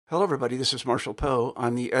Hello, everybody. This is Marshall Poe.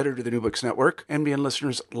 I'm the editor of the New Books Network. NBN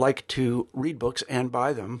listeners like to read books and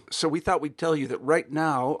buy them. So we thought we'd tell you that right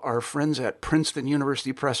now, our friends at Princeton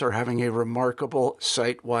University Press are having a remarkable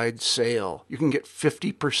site-wide sale. You can get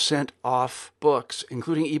 50% off books,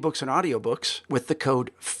 including ebooks and audiobooks, with the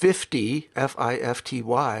code 50,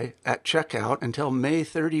 F-I-F-T-Y, at checkout until May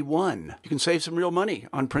 31. You can save some real money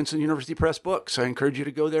on Princeton University Press books. I encourage you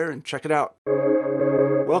to go there and check it out.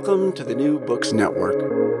 Welcome to the New Books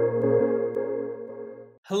Network.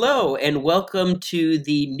 Hello, and welcome to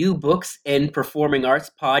the New Books and Performing Arts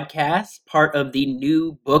podcast, part of the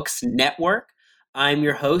New Books Network. I'm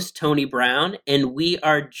your host, Tony Brown, and we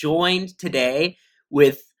are joined today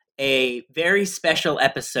with a very special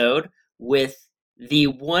episode with the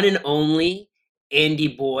one and only Andy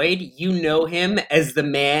Boyd. You know him as the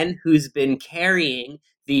man who's been carrying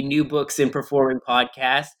the New Books and Performing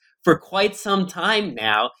podcast for quite some time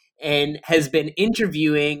now and has been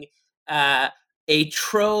interviewing a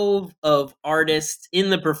trove of artists in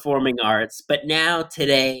the performing arts. But now,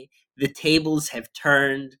 today, the tables have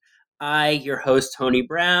turned. I, your host, Tony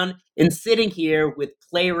Brown, am sitting here with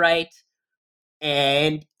playwright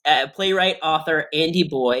author Andy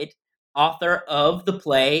Boyd, author of the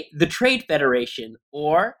play The Trade Federation,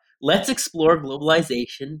 or Let's Explore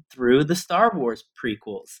Globalization Through the Star Wars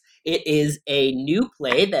Prequels. It is a new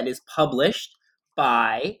play that is published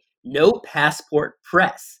by No Passport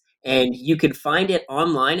Press. And you can find it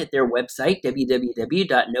online at their website,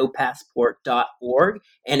 www.nopassport.org.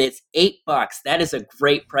 And it's $8. That is a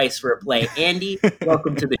great price for a play. Andy,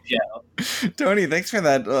 welcome to the show. Tony, thanks for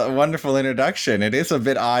that wonderful introduction. It is a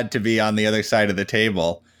bit odd to be on the other side of the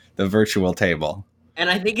table, the virtual table.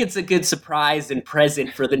 And I think it's a good surprise and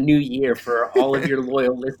present for the new year for all of your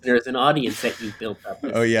loyal listeners and audience that you've built up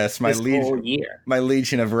this, whole year. My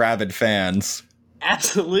legion of rabid fans.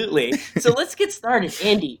 Absolutely. So let's get started.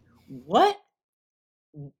 Andy, what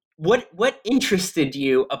interested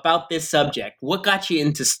you about this subject? What got you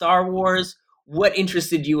into Star Wars? What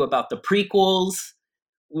interested you about the prequels?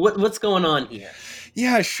 What's going on here?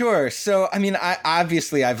 Yeah, sure. So, I mean,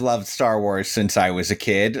 I've loved Star Wars since I was a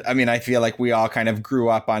kid. I mean, I feel like we all kind of grew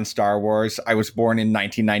up on Star Wars. I was born in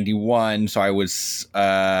 1991, so I was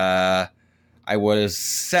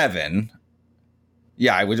 7.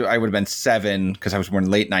 Yeah, I would have been 7 because I was born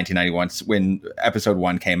late 1991 when Episode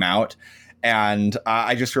 1 came out. And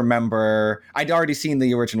I just remember I'd already seen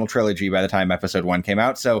the original trilogy by the time Episode 1 came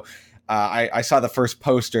out. So I saw the first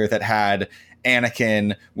poster that had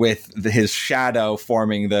Anakin with his shadow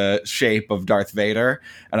forming the shape of Darth Vader.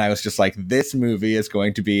 And I was just like, this movie is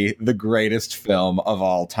going to be the greatest film of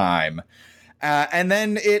all time. And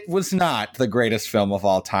then it was not the greatest film of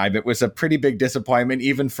all time. It was a pretty big disappointment,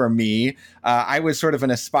 even for me. I was sort of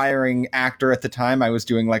an aspiring actor at the time. I was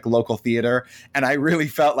doing like local theater, and I really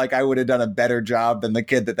felt like I would have done a better job than the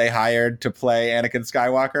kid that they hired to play Anakin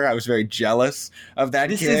Skywalker. I was very jealous of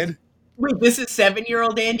that kid. This is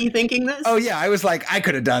 7-year-old Andy thinking this? Oh, yeah. I was like, I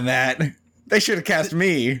could have done that. They should have cast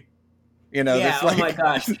me. You know, yeah, this like oh my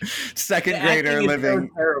gosh. second grader living.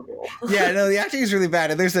 So terrible. Yeah, no, the acting is really bad.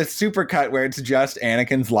 And there's a super cut where it's just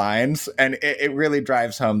Anakin's lines. And it really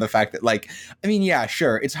drives home the fact that, like, I mean, yeah,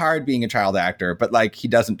 sure, it's hard being a child actor, but like he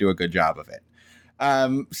doesn't do a good job of it.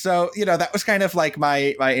 So, you know, that was kind of like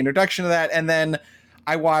my introduction to that. And then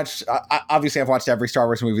I watched, obviously I've watched every Star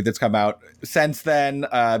Wars movie that's come out since then,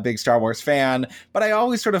 big Star Wars fan, but I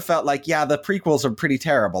always sort of felt like, yeah, the prequels are pretty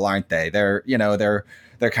terrible, aren't they? They're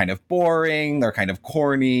kind of boring. They're kind of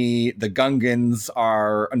corny. The Gungans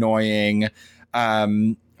are annoying.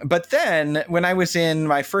 But then when I was in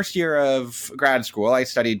my first year of grad school, I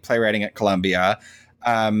studied playwriting at Columbia.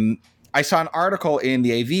 I saw an article in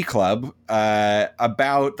the AV Club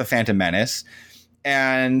about The Phantom Menace.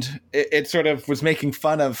 And it sort of was making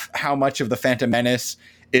fun of how much of The Phantom Menace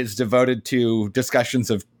is devoted to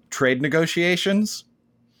discussions of trade negotiations.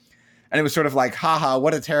 And it was sort of like, haha,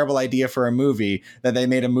 what a terrible idea for a movie that they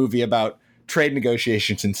made a movie about trade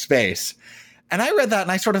negotiations in space. And I read that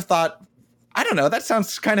and I sort of thought, I don't know, that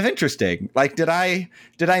sounds kind of interesting. Like, did I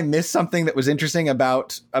miss something that was interesting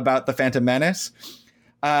about The Phantom Menace?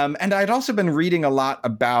 And I'd also been reading a lot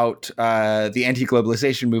about the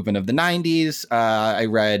anti-globalization movement of the 90s. I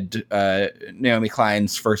read Naomi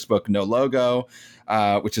Klein's first book, No Logo,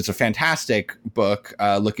 which is a fantastic book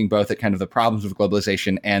looking both at kind of the problems of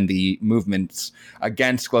globalization and the movements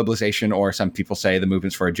against globalization, or some people say the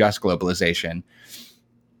movements for a just globalization.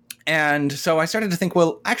 And so I started to think,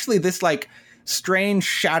 well, actually this like strange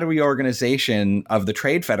shadowy organization of the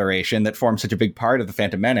Trade Federation that forms such a big part of the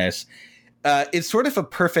Phantom Menace is sort of a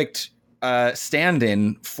perfect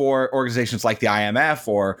stand-in for organizations like the IMF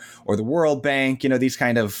or the World Bank, these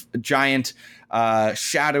kind of giant,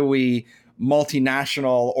 shadowy,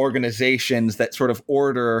 multinational organizations that sort of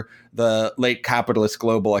order the late capitalist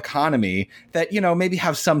global economy that, maybe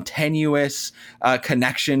have some tenuous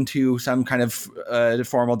connection to some kind of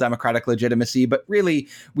formal democratic legitimacy, but really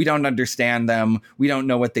we don't understand them. We don't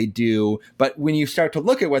know what they do. But when you start to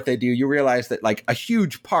look at what they do, you realize that like a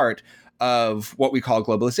huge part of what we call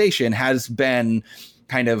globalization has been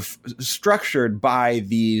kind of structured by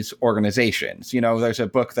these organizations. There's a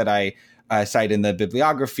book that I cite in the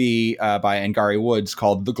bibliography by Angari Woods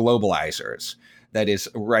called The Globalizers that is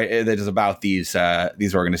about these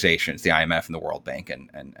organizations, the IMF and the World Bank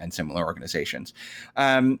and similar organizations.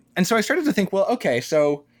 And so I started to think, well, okay,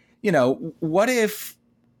 so, what if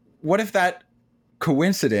that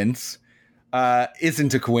coincidence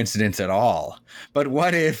isn't a coincidence at all? But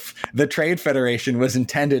what if the Trade Federation was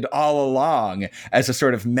intended all along as a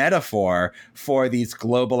sort of metaphor for these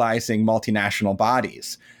globalizing multinational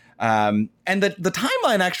bodies? And the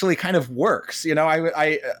timeline actually kind of works.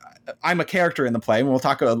 I'm a character in the play, and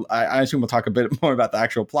I assume we'll talk a bit more about the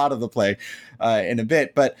actual plot of the play in a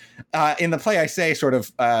bit. But in the play, I say sort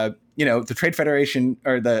of, the Trade Federation,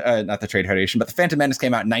 or not the Trade Federation, but the Phantom Menace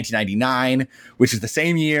came out in 1999, which is the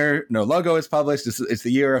same year No Logo is published. It's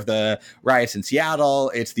the year of the riots in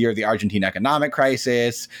Seattle. It's the year of the Argentine economic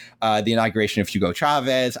crisis, the inauguration of Hugo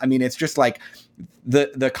Chavez. I mean, it's just like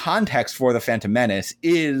the context for the Phantom Menace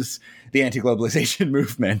is the anti-globalization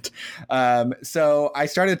movement. So I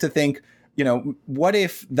started to think, what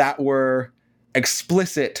if that were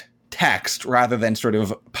explicit text rather than sort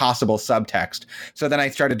of possible subtext? So then I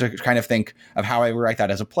started to kind of think of how I would write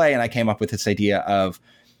that as a play, and I came up with this idea of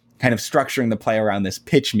kind of structuring the play around this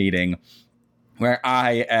pitch meeting where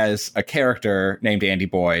I, as a character named Andy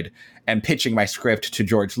Boyd, am pitching my script to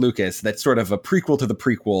George Lucas that's sort of a prequel to the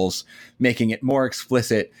prequels, making it more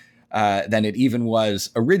explicit than it even was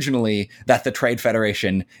originally that the Trade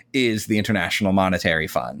Federation is the International Monetary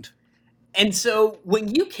Fund. And so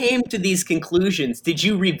when you came to these conclusions, did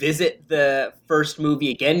you revisit the first movie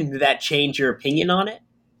again? Did that change your opinion on it?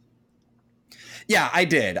 Yeah, I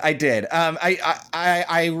did. I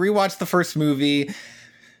rewatched the first movie.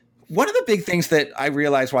 One of the big things that I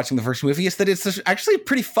realized watching the first movie is that it's actually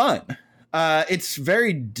pretty fun. It's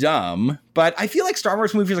very dumb, but I feel like Star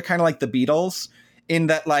Wars movies are kind of like the Beatles in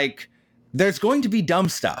that, like, there's going to be dumb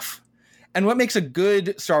stuff. And what makes a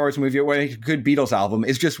good Star Wars movie or what makes a good Beatles album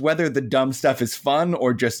is just whether the dumb stuff is fun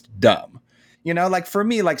or just dumb. Like for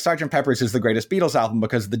me, like Sgt. Pepper's is the greatest Beatles album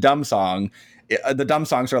because the dumb songs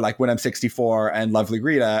are like When I'm 64 and Lovely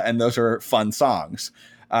Rita, and those are fun songs.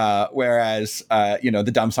 Whereas,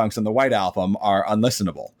 the dumb songs on the White Album are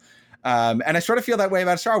unlistenable. And I sort of feel that way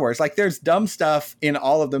about Star Wars. Like there's dumb stuff in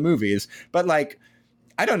all of the movies, but like,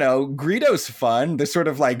 I don't know, Greedo's fun. The sort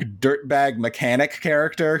of like dirtbag mechanic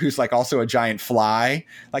character who's like also a giant fly.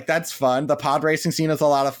 Like that's fun. The pod racing scene is a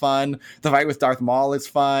lot of fun. The fight with Darth Maul is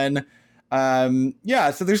fun. So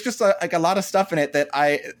there's just a lot of stuff in it that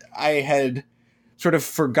I had sort of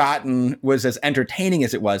forgotten was as entertaining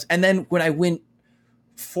as it was. And then when I went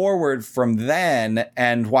forward from then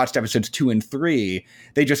and watched episodes 2 and 3,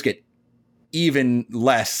 they just get even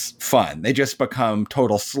less fun. They just become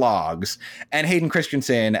total slogs. And Hayden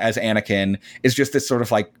Christensen as Anakin is just this sort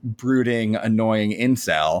of like brooding, annoying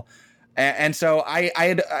incel. And so I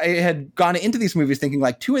had gone into these movies thinking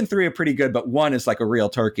like 2 and 3 are pretty good, but 1 is like a real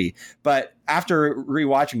turkey. But after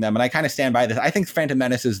rewatching them, and I kind of stand by this, I think Phantom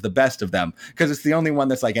Menace is the best of them because it's the only one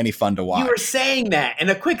that's like any fun to watch. You were saying that. And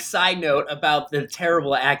a quick side note about the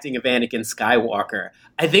terrible acting of Anakin Skywalker.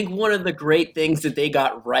 I think one of the great things that they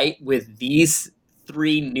got right with these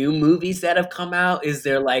 3 new movies that have come out is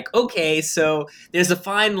they're like, okay, so there's a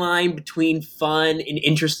fine line between fun and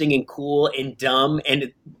interesting and cool and dumb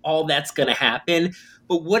and all that's going to happen.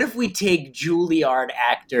 But what if we take Juilliard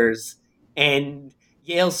actors and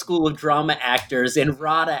Yale School of Drama actors and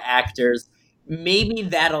RADA actors? Maybe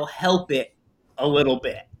that'll help it a little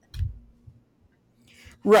bit.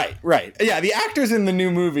 Right. Yeah, the actors in the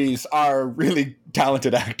new movies are really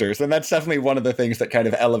talented actors, and that's definitely one of the things that kind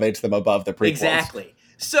of elevates them above the prequels. Exactly.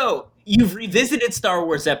 So, you've revisited Star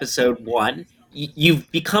Wars Episode 1.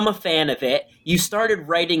 You've become a fan of it. You started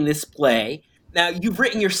writing this play. Now, you've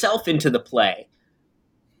written yourself into the play.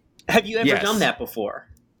 Have you ever done that before?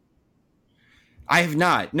 I have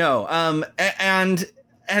not, no. And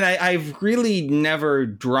I've really never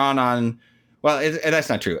drawn on... Well, that's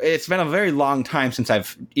not true. It's been a very long time since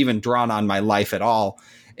I've even drawn on my life at all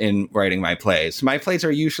in writing my plays. My plays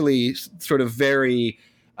are usually sort of very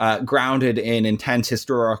grounded in intense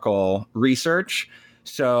historical research.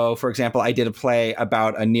 So, for example, I did a play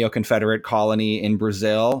about a neo-Confederate colony in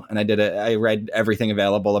Brazil, and I read everything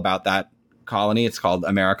available about that colony. It's called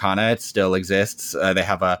Americana. It still exists. They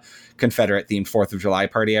have a Confederate-themed 4th of July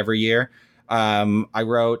party every year. I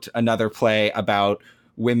wrote another play about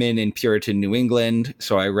women in Puritan New England,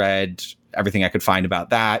 so I read everything I could find about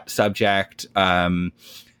that subject.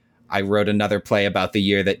 I wrote another play about the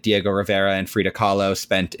year that Diego Rivera and Frida Kahlo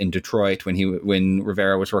spent in Detroit when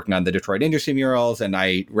Rivera was working on the Detroit industry murals, and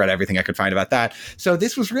I read everything I could find about that. So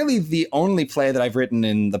this was really the only play that I've written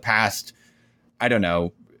in the past, I don't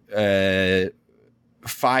know,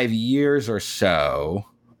 5 years or so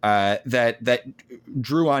that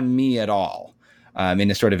drew on me at all in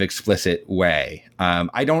a sort of explicit way.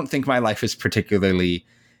 I don't think my life is particularly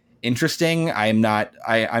interesting. I'm not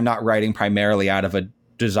writing primarily out of a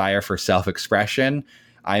desire for self-expression.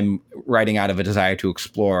 I'm writing out of a desire to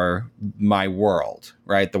explore my world,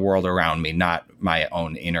 right? The world around me, not my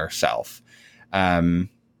own inner self. And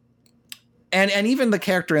even the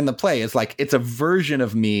character in the play is like, it's a version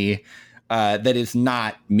of me that is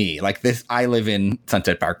not me. Like this, I live in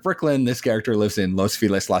Sunset Park, Brooklyn. This character lives in Los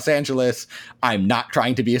Feliz, Los Angeles. I'm not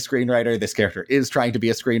trying to be a screenwriter. This character is trying to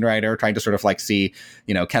be a screenwriter, trying to sort of like see,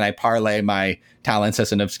 can I parlay my talents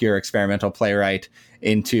as an obscure experimental playwright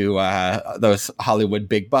into those Hollywood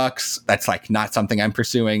big bucks? That's like not something I'm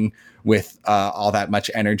pursuing with all that much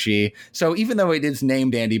energy. So even though it is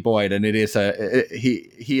named Andy Boyd and it is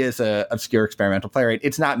he is a obscure experimental playwright,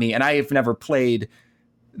 it's not me. And I have never played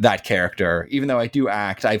that character. Even though I do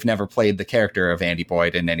act, I've never played the character of Andy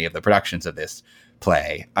Boyd in any of the productions of this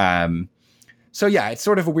play. So yeah, it's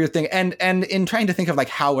sort of a weird thing. And in trying to think of like,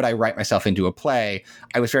 how would I write myself into a play,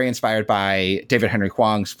 I was very inspired by David Henry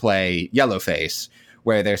Kwong's play Yellowface,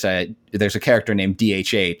 where there's a character named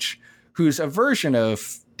DHH, who's a version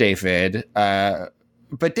of David.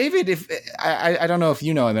 But David, if I don't know if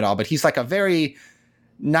you know him at all, but he's like a very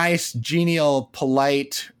nice, genial,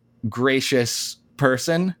 polite, gracious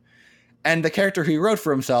person. And the character he wrote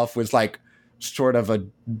for himself was like sort of a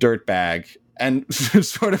dirtbag and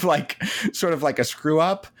sort of like a screw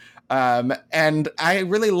up. And I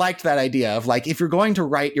really liked that idea of like, if you're going to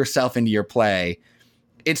write yourself into your play,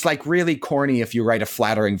 it's like really corny if you write a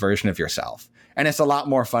flattering version of yourself. And it's a lot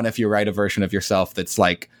more fun if you write a version of yourself that's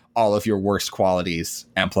like all of your worst qualities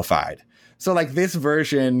amplified. So like this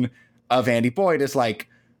version of Andy Boyd is like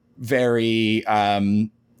very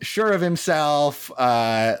sure of himself,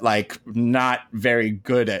 like not very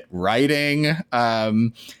good at writing.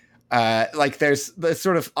 Like there's the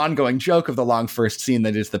sort of ongoing joke of the long first scene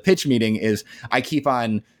that is the pitch meeting is I keep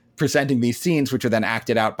on presenting these scenes, which are then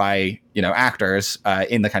acted out by, actors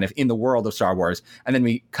in the world of Star Wars. And then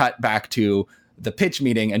we cut back to the pitch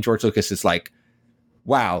meeting and George Lucas is like,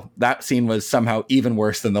 wow, that scene was somehow even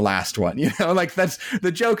worse than the last one. Like that's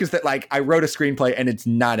the joke, is that like I wrote a screenplay and it's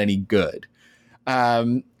not any good.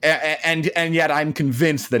 And yet I'm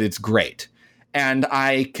convinced that it's great. And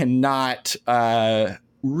I cannot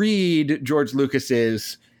read George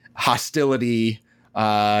Lucas's hostility /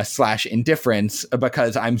 indifference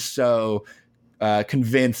because I'm so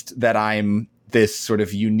convinced that I'm this sort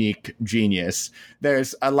of unique genius.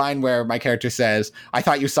 There's a line where my character says, I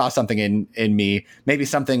thought you saw something in me, maybe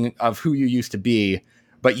something of who you used to be,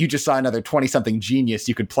 but you just saw another 20-something genius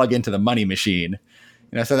you could plug into the money machine.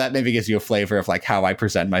 So that maybe gives you a flavor of like how I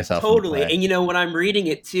present myself. Totally. And when I'm reading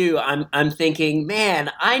it too, I'm thinking, man,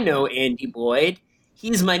 I know Andy Boyd.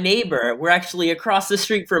 He's my neighbor. We're actually across the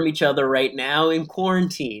street from each other right now in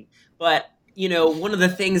quarantine. But, one of the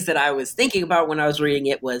things that I was thinking about when I was reading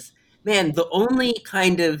it was, man, the only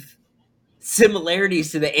kind of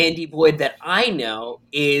similarities to the Andy Boyd that I know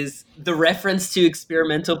is the reference to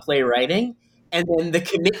experimental playwriting and then the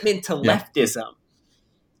commitment to leftism.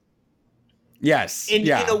 Yes. In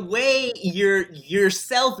a way,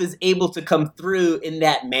 yourself is able to come through in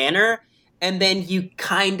that manner, and then you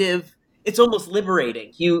it's almost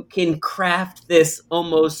liberating. You can craft this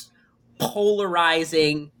almost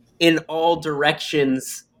polarizing in all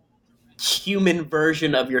directions human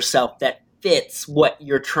version of yourself that fits what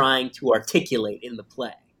you're trying to articulate in the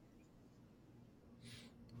play.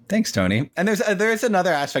 Thanks, Tony. And there's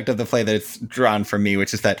another aspect of the play that's drawn from me,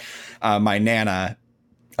 which is that my Nana,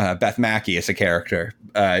 Beth Mackey, is a character.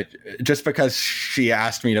 Just because she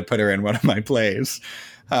asked me to put her in one of my plays.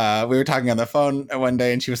 We were talking on the phone one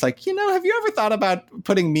day and she was like, have you ever thought about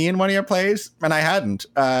putting me in one of your plays? And I hadn't.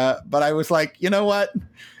 But I was like, you know what?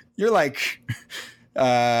 You're like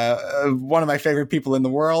one of my favorite people in the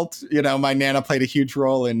world. My Nana played a huge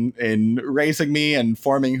role in raising me and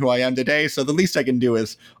forming who I am today. So the least I can do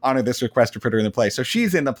is honor this request to put her in the play. So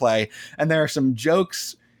she's in the play, and there are some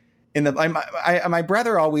jokes my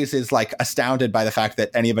brother always is like astounded by the fact that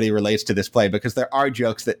anybody relates to this play, because there are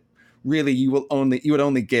jokes that really you would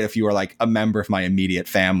only get if you were like a member of my immediate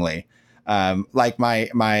family. Like my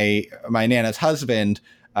Nana's husband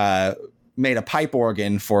made a pipe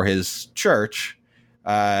organ for his church.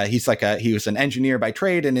 He was an engineer by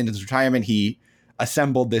trade, and in his retirement he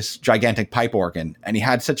assembled this gigantic pipe organ, and he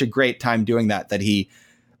had such a great time doing that he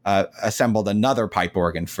assembled another pipe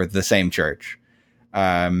organ for the same church,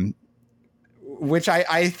 which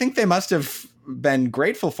I think they must have been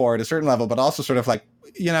grateful for at a certain level, but also sort of like,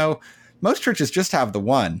 most churches just have the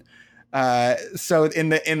one. So in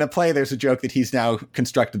the play, there's a joke that he's now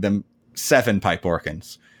constructed them 7 pipe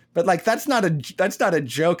organs. But like that's not a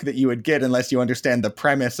joke that you would get unless you understand the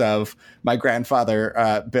premise of my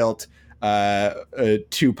grandfather built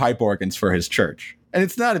 2 pipe organs for his church. And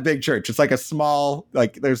it's not a big church. It's like a small,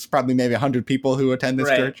 like there's probably maybe 100 people who attend this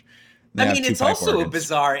church. I mean, it's also a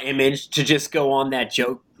bizarre image to just go on that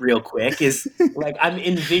joke real quick. Is like I'm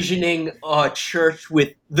envisioning a church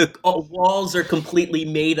with the walls are completely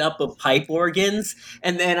made up of pipe organs,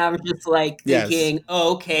 and then I'm just like thinking,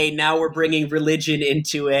 oh, okay, now we're bringing religion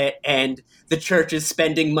into it, and the church is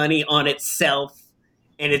spending money on itself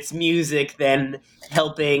and its music than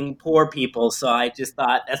helping poor people. So I just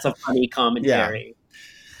thought that's a funny commentary. Yeah.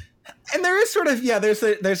 And there is sort of,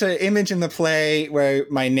 there's an image in the play where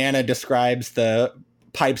my Nana describes the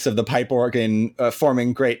pipes of the pipe organ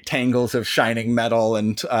forming great tangles of shining metal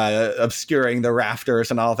and obscuring the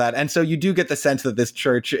rafters and all that. And so you do get the sense that this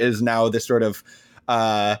church is now this sort of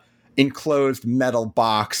enclosed metal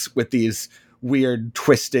box with these weird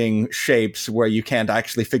twisting shapes where you can't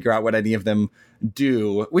actually figure out what any of them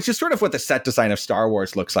do, which is sort of what the set design of Star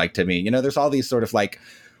Wars looks like to me. There's all these sort of like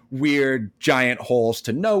weird giant holes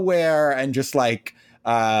to nowhere and just like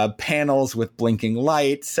panels with blinking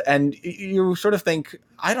lights, and you sort of think,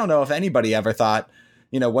 I don't know if anybody ever thought,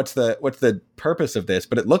 what's the purpose of this,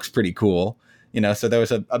 but it looks pretty cool, so there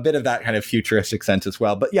was a bit of that kind of futuristic sense as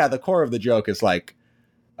well. But yeah, the core of the joke is like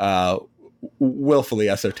willfully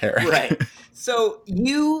esoteric. Right. So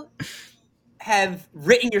you have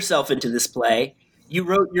written yourself into this play. You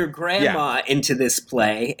wrote your grandma into this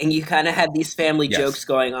play, and you kind of had these family jokes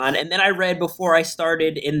going on. And then I read before I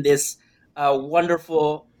started in this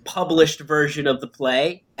wonderful published version of the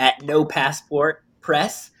play at No Passport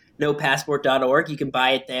Press, nopassport.org. You can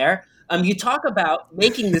buy it there. You talk about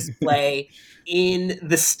making this play in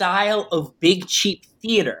the style of Big Cheap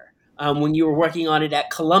Theater when you were working on it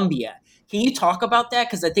at Columbia. Can you talk about that?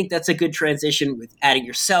 Because I think that's a good transition with adding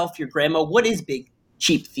yourself, your grandma. What is Big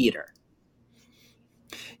Cheap Theater?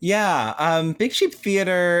 Yeah, Big Cheap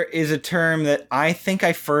Theater is a term that I think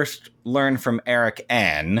I first learned from Eric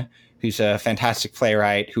N., who's a fantastic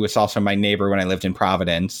playwright who was also my neighbor when I lived in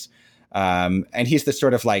Providence. And he's this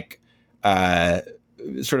sort of like,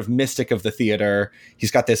 sort of mystic of the theater.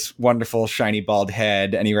 He's got this wonderful shiny bald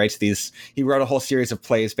head, and he wrote a whole series of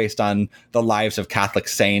plays based on the lives of Catholic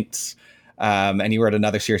saints. And he wrote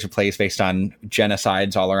another series of plays based on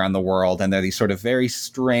genocides all around the world. And they're these sort of very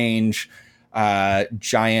strange,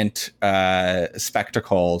 giant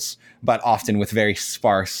spectacles, but often with very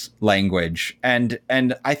sparse language. And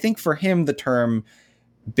I think for him, the term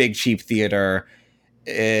Big Cheap Theater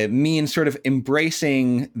means sort of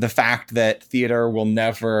embracing the fact that theater will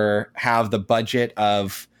never have the budget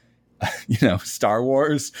of, Star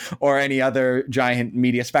Wars or any other giant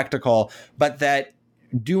media spectacle, but that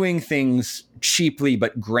doing things cheaply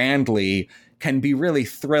but grandly can be really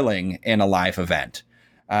thrilling in a live event.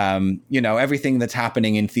 Everything that's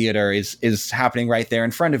happening in theater is happening right there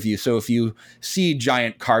in front of you. So if you see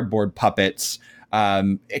giant cardboard puppets,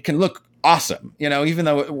 it can look awesome, even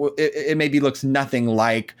though it maybe looks nothing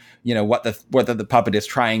like, what the puppet is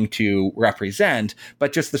trying to represent,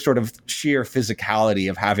 but just the sort of sheer physicality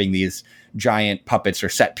of having these giant puppets or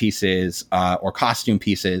set pieces or costume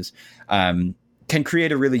pieces can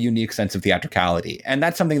create a really unique sense of theatricality. And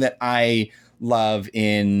that's something that I love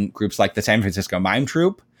in groups like the San Francisco Mime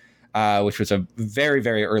Troupe, which was a very,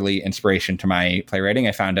 very early inspiration to my playwriting.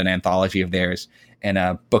 I found an anthology of theirs in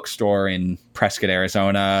a bookstore in Prescott,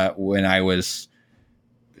 Arizona when I was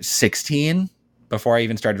 16, before I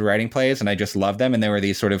even started writing plays, and I just loved them. And they were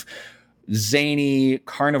these sort of zany,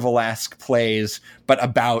 carnivalesque plays, but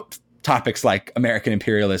about topics like American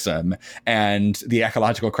imperialism and the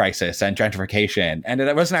ecological crisis and gentrification. And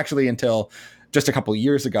it wasn't actually until just a couple of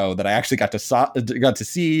years ago that I actually got to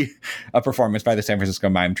see a performance by the San Francisco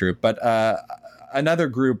Mime Troupe. But another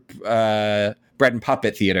group, Bread and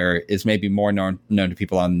Puppet Theater, is maybe more known to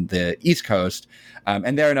people on the East Coast.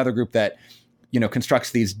 And they're another group that,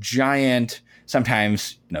 constructs these giant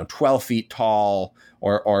sometimes 12 feet tall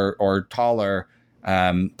or taller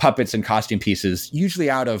puppets and costume pieces, usually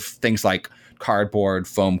out of things like cardboard,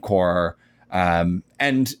 foam core.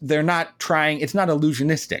 And they're not trying, it's not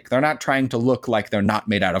illusionistic. They're not trying to look like they're not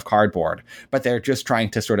made out of cardboard, but they're just trying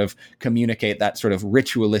to sort of communicate that sort of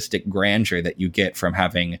ritualistic grandeur that you get from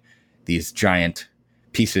having these giant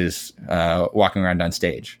pieces walking around on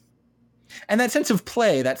stage. And that sense of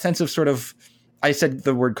play, that sense of sort of, I said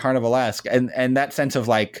the word carnivalesque, and that sense of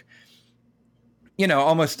like,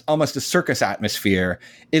 almost a circus atmosphere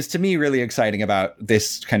is to me really exciting about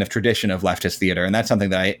this kind of tradition of leftist theater. And that's something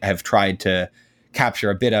that I have tried to capture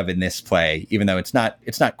a bit of in this play, even though it's not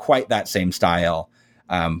quite that same style.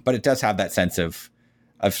 But it does have that sense of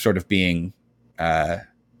sort of being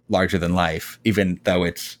larger than life, even though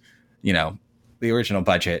it's, the original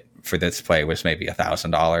budget for this play was maybe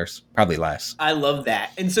 $1,000, probably less. I love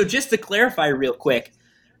that. And so just to clarify real quick,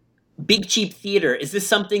 Big Cheap Theater, is this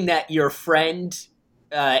something that your friend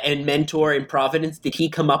and mentor in Providence, did he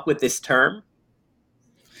come up with this term?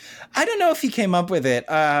 I don't know if he came up with it.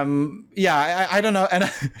 I don't know. And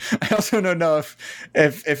I also don't know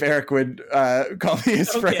if Eric would call me his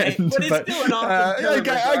friend. But it's still an awesome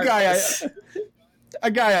term. A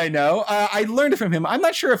guy I know. I learned it from him. I'm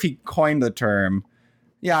not sure if he coined the term.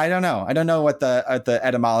 Yeah, I don't know. I don't know what the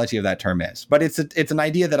etymology of that term is. But it's an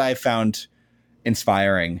idea that I found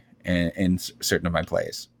inspiring in certain of my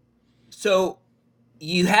plays. So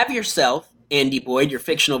you have yourself, Andy Boyd, your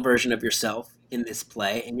fictional version of yourself in this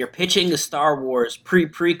play, and you're pitching a Star Wars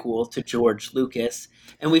prequel to George Lucas.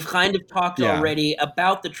 And we've kind of talked already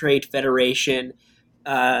about the Trade Federation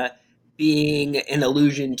being an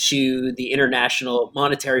allusion to the International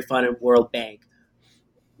Monetary Fund and World Bank.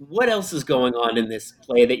 What else is going on in this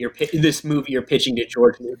play that this movie you're pitching to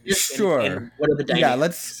George Lucas? Sure. And what are the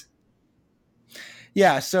dynamics?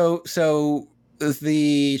 So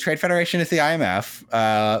the Trade Federation is the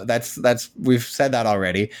IMF. That's we've said that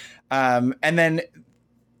already. And then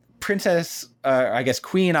Princess,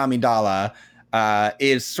 Queen Amidala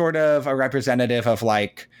is sort of a representative of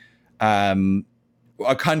like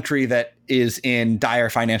a country that is in dire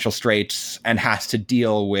financial straits and has to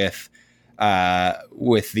deal with the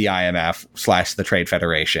IMF / the Trade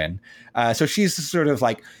Federation. So she's sort of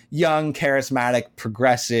like young, charismatic,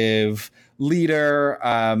 progressive leader.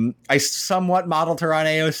 I somewhat modeled her on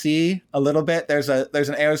AOC a little bit. There's an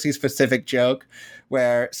AOC specific joke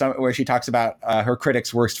where she talks about her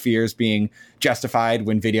critics' worst fears being justified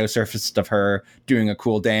when video surfaced of her doing a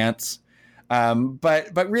cool dance.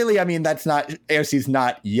 But really, I mean, AOC's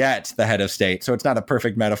not yet the head of state, so it's not a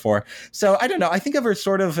perfect metaphor. So I don't know. I think of her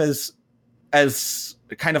sort of as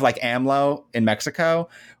kind of like AMLO in Mexico,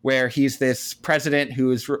 where he's this president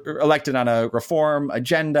who is elected on a reform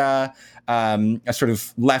agenda, a sort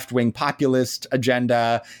of left-wing populist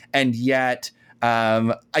agenda, and yet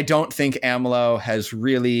I don't think AMLO has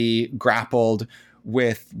really grappled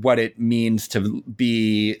with what it means to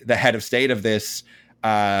be the head of state of this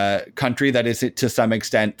country that is to some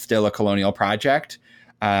extent still a colonial project.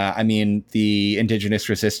 I mean, the indigenous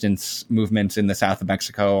resistance movements in the south of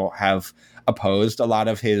Mexico have opposed a lot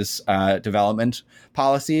of his development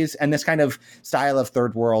policies. And this kind of style of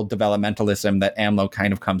third world developmentalism that AMLO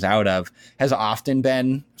kind of comes out of has often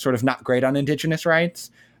been sort of not great on indigenous rights.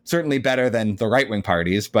 Certainly better than the right-wing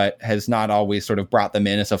parties, but has not always sort of brought them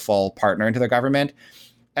in as a full partner into the government.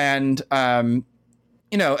 And,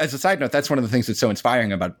 as a side note, that's one of the things that's so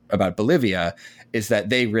inspiring about Bolivia is that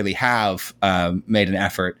they really have made an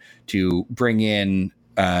effort to bring in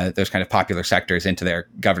those kind of popular sectors into their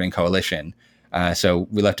governing coalition. So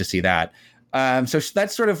we love to see that. So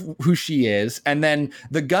that's sort of who she is. And then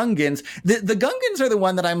the Gungans, the Gungans are the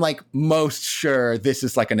one that I'm like most sure this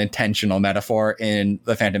is like an intentional metaphor in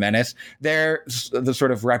The Phantom Menace. They're the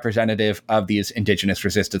sort of representative of these indigenous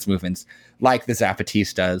resistance movements, like the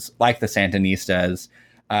Zapatistas, like the Sandinistas,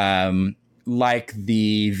 like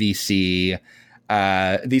the VC,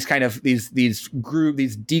 these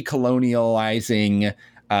decolonializing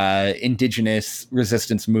indigenous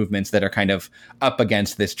resistance movements that are kind of up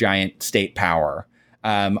against this giant state power.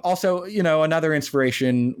 Also, another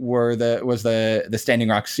inspiration was the Standing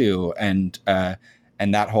Rock Sioux and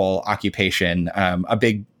that whole occupation. A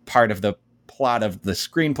big part of the plot of the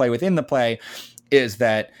screenplay within the play is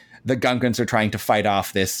that the Gungans are trying to fight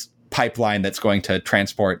off this pipeline that's going to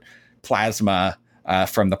transport plasma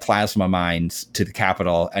from the plasma mines to the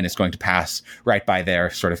capital, and it's going to pass right by their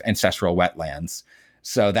sort of ancestral wetlands.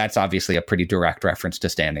 So that's obviously a pretty direct reference to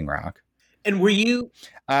Standing Rock. And were you...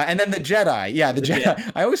 and then the Jedi. Yeah, the Jedi.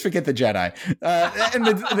 Yeah. I always forget the Jedi. And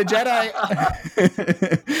the Jedi...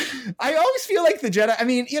 I always feel like the Jedi... I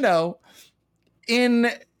mean,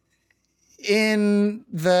 in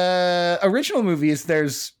the original movies,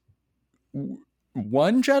 there's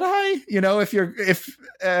one Jedi. You know, if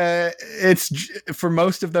it's for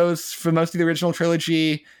most of the original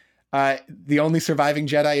trilogy, the only surviving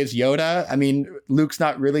Jedi is Yoda. I mean, Luke's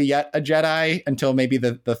not really yet a Jedi until maybe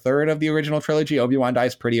the third of the original trilogy. Obi-Wan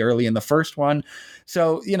dies pretty early in the first one.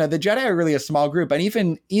 So, you know, the Jedi are really a small group. And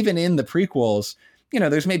even in the prequels, you know,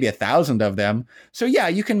 there's maybe 1,000 of them. So yeah,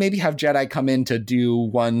 you can maybe have Jedi come in to do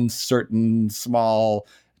one certain small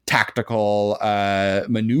tactical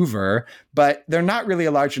maneuver, but they're not really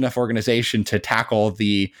a large enough organization to tackle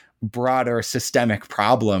the broader systemic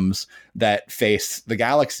problems that face the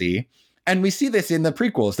galaxy. And we see this in the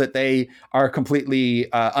prequels, that they are completely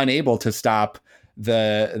unable to stop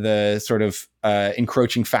the sort of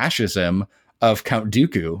encroaching fascism of Count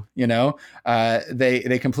Dooku. You know,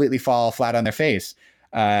 they completely fall flat on their face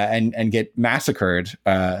and get massacred.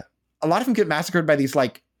 A lot of them get massacred by these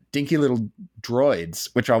like dinky little droids,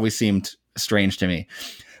 which always seemed strange to me.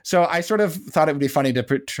 So I sort of thought it would be funny to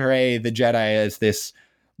portray the Jedi as this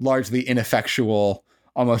largely ineffectual,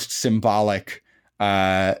 almost symbolic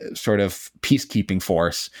sort of peacekeeping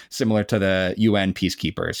force, similar to the UN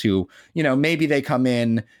peacekeepers, who, you know, maybe they come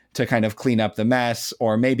in to kind of clean up the mess,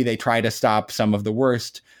 or maybe they try to stop some of the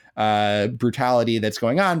worst brutality that's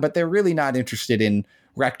going on, but they're really not interested in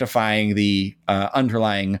rectifying the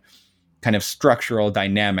underlying kind of structural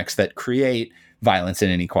dynamics that create violence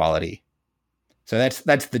and inequality. So that's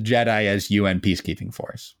the Jedi as UN peacekeeping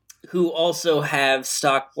force, who also have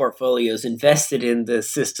stock portfolios invested in the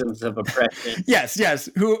systems of oppression. yes,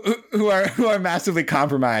 who are massively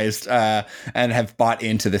compromised and have bought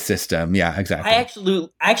into the system. Yeah, exactly.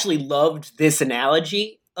 I actually loved this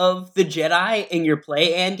analogy of the Jedi in your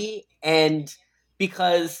play, Andy, and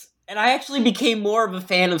I actually became more of a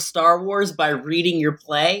fan of Star Wars by reading your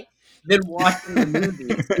play than watching the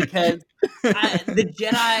movies, because the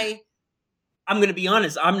Jedi, I'm going to be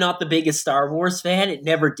honest, I'm not the biggest Star Wars fan. It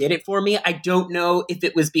never did it for me. I don't know if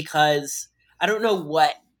it was because, I don't know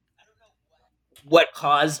what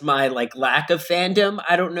caused my like lack of fandom.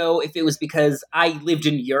 I don't know if it was because I lived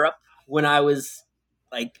in Europe when I was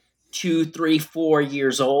like 2, 3, 4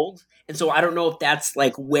 years old. And so I don't know if that's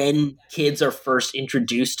like when kids are first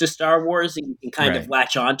introduced to Star Wars and you can kind of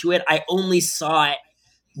latch onto it. I only saw it,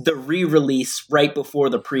 the re-release, right before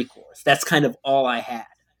the prequels. That's kind of all I had.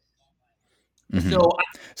 Mm-hmm.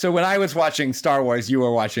 So when I was watching Star Wars, you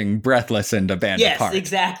were watching Breathless and A Band Apart. Yes,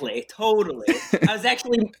 exactly. Totally. I was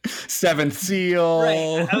actually... Seventh Seal.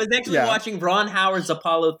 Right. I was actually watching Ron Howard's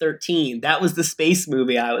Apollo 13. That was the space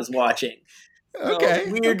movie I was watching. Okay.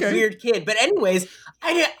 So, weird kid. But anyways,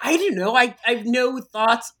 I don't know. I have no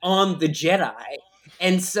thoughts on the Jedi.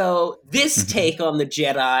 And so this take on the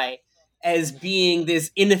Jedi as being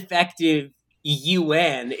this ineffective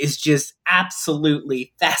UN is just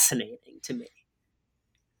absolutely fascinating to me.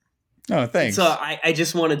 Oh, thanks. So I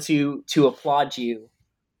just wanted to applaud you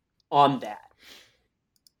on that.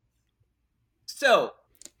 So,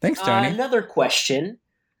 thanks, Tony. Another question.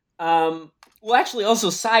 Well, actually,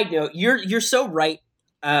 also side note, you're so right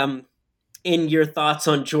in your thoughts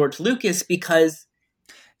on George Lucas, because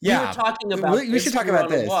we were talking about we should talk about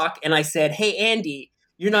this. Walk, and I said, "Hey, Andy,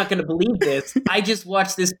 you're not going to believe this. I just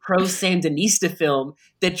watched this pro-Sandinista film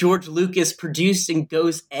that George Lucas produced and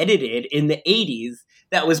ghost edited in the 80s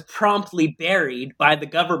that was promptly buried by the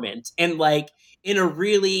government." And like in a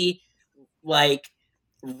really like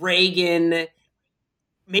Reagan,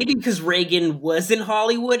 maybe because Reagan was in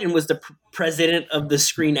Hollywood and was the president of the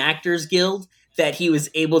Screen Actors Guild, that he was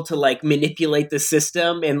able to like manipulate the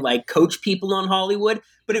system and like coach people on Hollywood.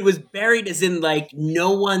 But it was buried as in like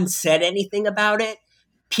no one said anything about it.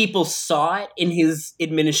 People saw it in his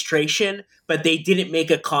administration, but they didn't make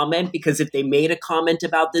a comment, because if they made a comment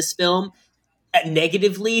about this film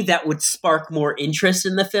negatively, that would spark more interest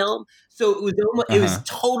in the film. So it was it was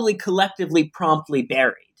totally collectively promptly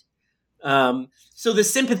buried. So the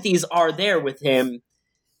sympathies are there with him.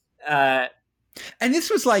 And this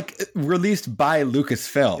was like released by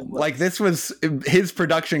Lucasfilm. Like this was his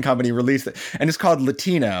production company released it, and it's called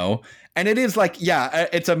Latino. And it is like,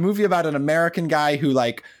 it's a movie about an American guy who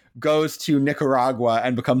like goes to Nicaragua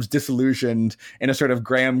and becomes disillusioned in a sort of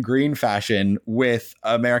Graham Greene fashion with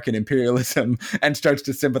American imperialism and starts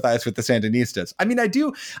to sympathize with the Sandinistas. I mean,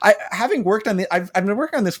 having worked on I've been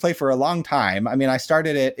working on this play for a long time. I mean, I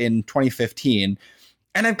started it in 2015,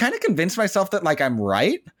 and I've kind of convinced myself that like I'm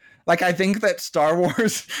right. Like, I think that Star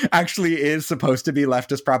Wars actually is supposed to be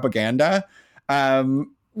leftist propaganda,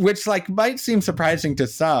 which like might seem surprising to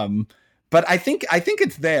some, But I think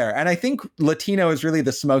it's there. And I think Latino is really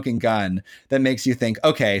the smoking gun that makes you think,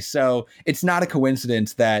 okay, so it's not a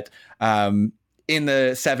coincidence that in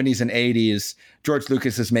the 70s and 80s, George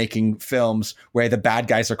Lucas is making films where the bad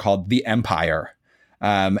guys are called the Empire.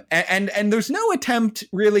 And there's no attempt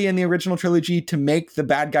really in the original trilogy to make the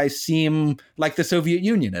bad guys seem like the Soviet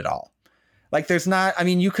Union at all. Like there's not, I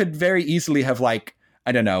mean, you could very easily have like,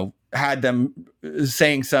 I don't know, had them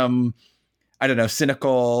saying some, I don't know,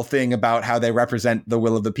 cynical thing about how they represent the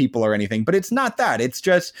will of the people or anything, but it's not that. It's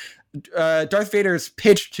just Darth Vader's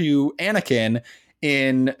pitch to Anakin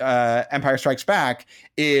in Empire Strikes Back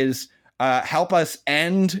is help us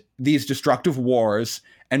end these destructive wars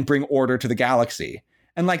and bring order to the galaxy.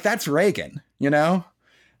 And like, that's Reagan, you know?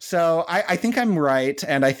 So I think I'm right.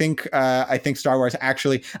 And I think Star Wars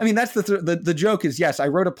actually, I mean, that's the joke is, yes, I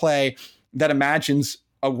wrote a play that imagines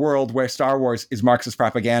a world where Star Wars is Marxist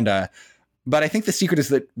propaganda. But I think the secret is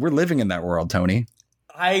that we're living in that world, Tony.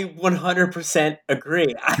 I 100%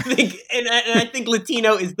 agree. I think, and I think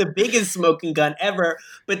Latino is the biggest smoking gun ever.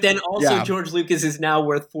 But then also George Lucas is now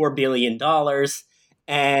worth $4 billion.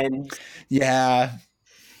 And yeah,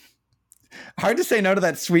 hard to say no to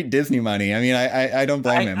that sweet Disney money. I mean, I don't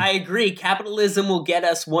blame him. I agree. Capitalism will get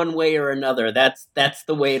us one way or another. That's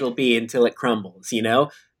the way it'll be until it crumbles, you know?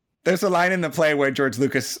 There's a line in the play where George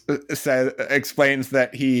Lucas explains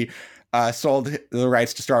that he sold the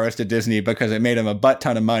rights to Star Wars to Disney because it made him a butt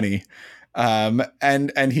ton of money.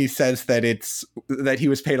 And he says that he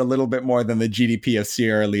was paid a little bit more than the GDP of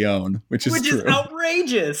Sierra Leone, which is true.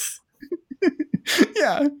 Outrageous.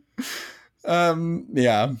 Yeah.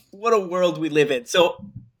 Yeah. What a world we live in. So,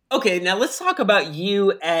 okay, now let's talk about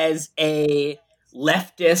you as a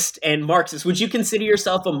leftist and Marxist. Would you consider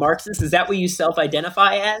yourself a Marxist? Is that what you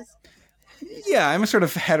self-identify as? Yeah, I'm a sort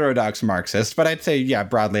of heterodox Marxist, but I'd say, yeah,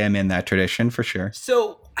 broadly I'm in that tradition for sure.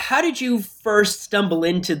 So how did you first stumble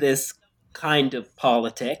into this kind of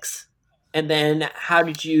politics? And then how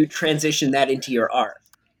did you transition that into your art?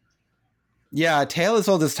 Yeah, tale as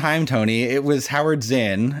old as time, Tony. It was Howard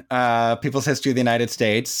Zinn, People's History of the United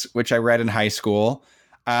States, which I read in high school.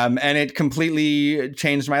 And it completely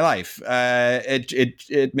changed my life.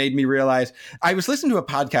 It made me realize I was listening to a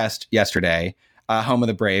podcast yesterday, Home of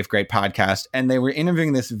the Brave, great podcast. And they were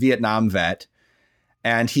interviewing this Vietnam vet.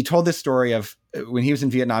 And he told this story of when he was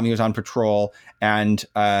in Vietnam, he was on patrol and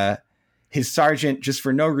his sergeant, just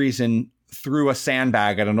for no reason, threw a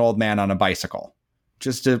sandbag at an old man on a bicycle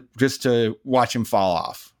just to watch him fall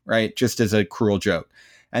off, right? Just as a cruel joke.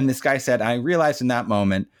 And this guy said, I realized in that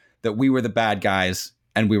moment that we were the bad guys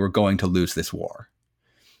and we were going to lose this war.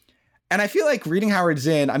 And I feel like reading Howard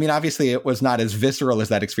Zinn, I mean, obviously it was not as visceral as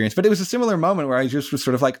that experience, but it was a similar moment where I just was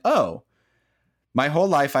sort of like, oh, my whole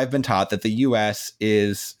life I've been taught that the US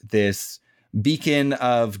is this beacon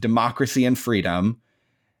of democracy and freedom.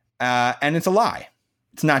 And it's a lie.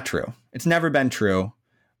 It's not true. It's never been true.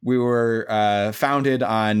 We were founded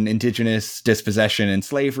on indigenous dispossession and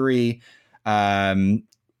slavery. To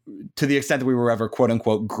the extent that we were ever, quote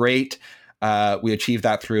unquote, great, we achieved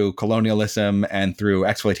that through colonialism and through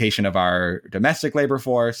exploitation of our domestic labor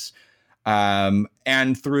force, and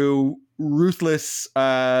through ruthless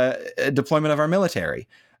deployment of our military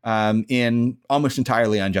in almost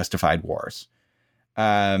entirely unjustified wars.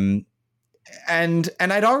 And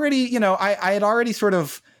I'd already, I had already sort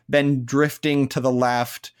of been drifting to the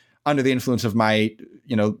left under the influence of my,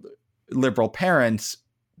 liberal parents,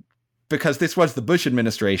 because this was the Bush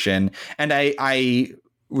administration. And I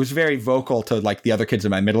was very vocal to like the other kids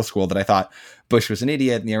in my middle school that I thought Bush was an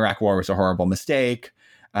idiot and the Iraq war was a horrible mistake.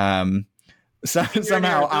 Somehow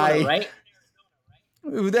Arizona, right?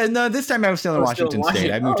 No, this time I was still in Washington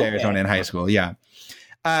State. I moved to Arizona in high school. Yeah.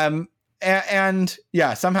 And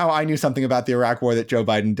yeah, somehow I knew something about the Iraq war that Joe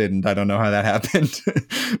Biden didn't. I don't know how that happened,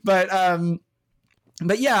 but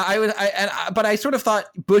yeah, but I sort of thought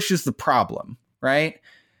Bush is the problem. Right.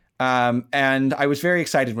 And I was very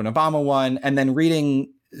excited when Obama won, and then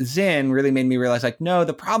reading Zinn really made me realize like, no,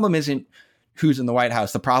 the problem isn't who's in the White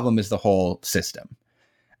House. The problem is the whole system.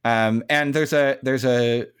 And there's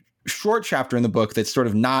a short chapter in the book that's sort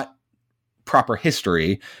of not proper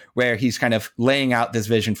history, where he's kind of laying out this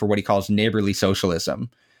vision for what he calls neighborly socialism,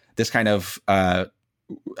 this kind of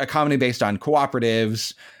economy based on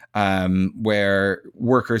cooperatives, where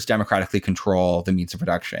workers democratically control the means of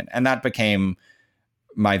production. And that became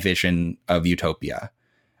my vision of utopia,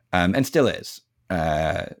 and still is.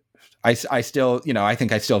 I still, I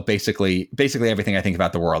think I still basically everything I think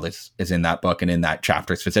about the world is in that book and in that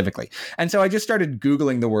chapter specifically. And so I just started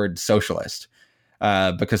Googling the word socialist,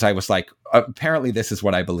 because I was like, apparently this is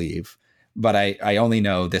what I believe, but I only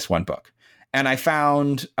know this one book. And I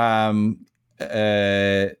found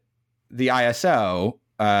the ISO.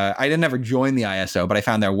 I didn't ever join the ISO, but I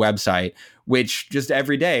found their website, which just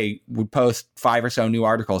every day would post 5 or so new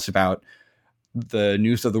articles about the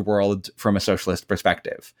news of the world from a socialist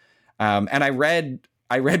perspective. And I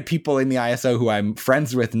read people in the ISO who I'm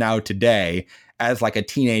friends with now today as like a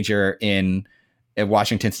teenager in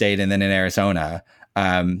Washington State and then in Arizona,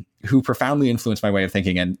 who profoundly influenced my way of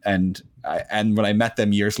thinking. And when I met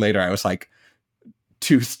them years later, I was like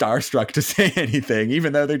too starstruck to say anything,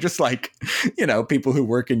 even though they're just like, people who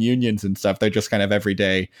work in unions and stuff. They're just kind of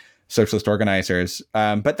everyday socialist organizers.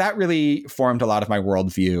 But that really formed a lot of my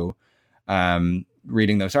worldview,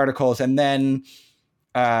 reading those articles. And then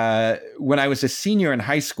when I was a senior in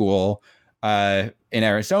high school in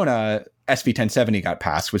Arizona, SB 1070 got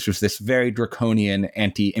passed, which was this very draconian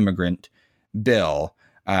anti-immigrant bill.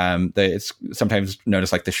 It's sometimes known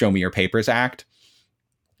as like the Show Me Your Papers Act,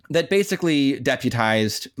 that basically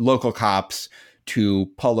deputized local cops to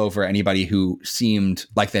pull over anybody who seemed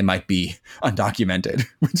like they might be undocumented.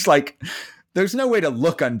 Which, like, there's no way to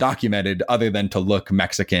look undocumented other than to look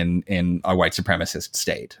Mexican in a white supremacist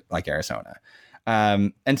state like Arizona.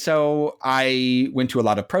 And so I went to a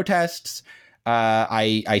lot of protests.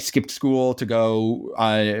 I skipped school to go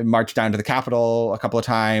march down to the Capitol a couple of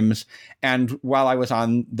times. And while I was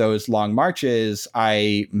on those long marches,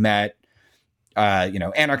 I met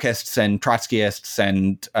anarchists and Trotskyists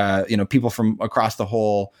and, people from across the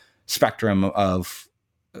whole spectrum of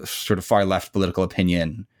sort of far left political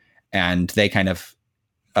opinion. And they kind of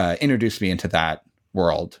introduced me into that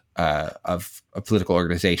world of political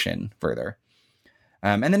organization further.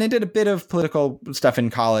 And then I did a bit of political stuff in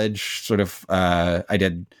college. Sort of, I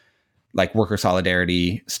did like worker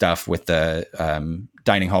solidarity stuff with the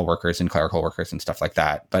dining hall workers and clerical workers and stuff like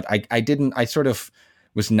that. But I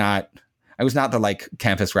was not the like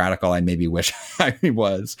campus radical I maybe wish I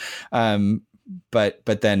was.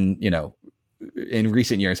 But then, in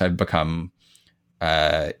recent years, I've become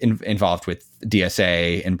involved with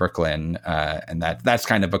DSA in Brooklyn. And that's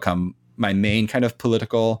kind of become my main kind of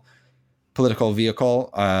political vehicle,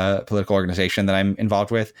 political organization that I'm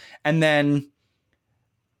involved with. And then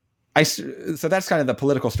so that's kind of the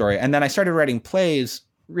political story. And then I started writing plays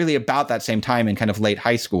really about that same time in kind of late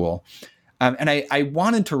high school. And I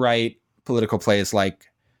wanted to write political plays like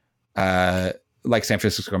San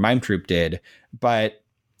Francisco Mime Troupe did, but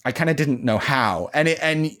I kind of didn't know how.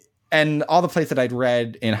 And all the plays that I'd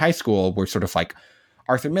read in high school were sort of like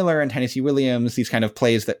Arthur Miller and Tennessee Williams, these kind of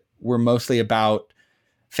plays that were mostly about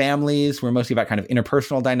families, were mostly about kind of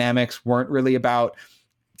interpersonal dynamics, weren't really about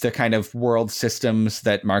the kind of world systems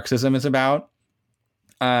that Marxism is about.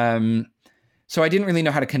 So I didn't really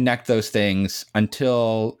know how to connect those things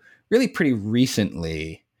until really pretty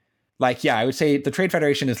recently. Like, yeah, I would say the Trade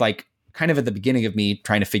Federation is like kind of at the beginning of me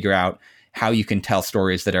trying to figure out how you can tell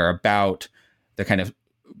stories that are about the kind of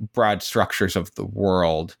broad structures of the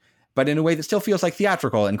world, but in a way that still feels like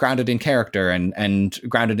theatrical and grounded in character and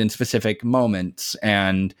grounded in specific moments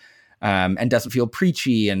and doesn't feel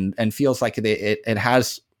preachy and feels like it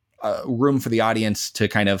has room for the audience to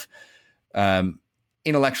kind of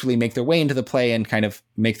intellectually make their way into the play and kind of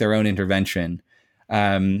make their own intervention.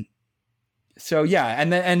 So yeah,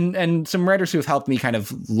 and some writers who have helped me kind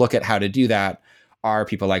of look at how to do that are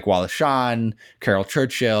people like Wallace Shawn, Carol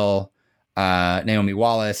Churchill, Naomi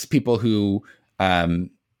Wallace, people who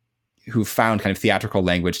found kind of theatrical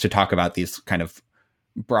language to talk about these kind of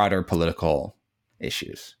broader political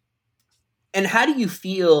issues. And how do you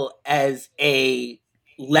feel as a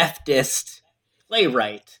leftist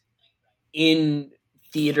playwright in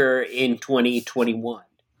theater in 2021?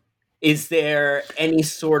 Is there any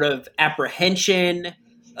sort of apprehension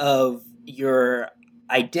of your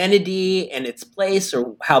identity and its place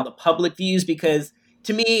or how the public views? Because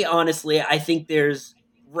to me, honestly, I think there's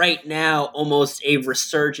right now almost a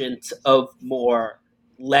resurgence of more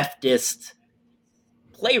leftist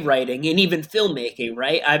playwriting and even filmmaking,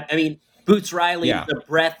 right? I mean, Boots Riley's The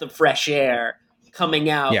Breath of Fresh Air coming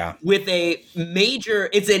out with a major,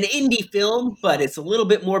 it's an indie film, but it's a little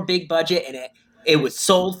bit more big budget, and it was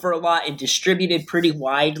sold for a lot and distributed pretty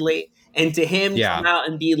widely. And to him come out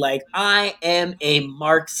and be like, I am a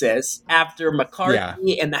Marxist after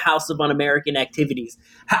McCarthy and the House of Un-American Activities.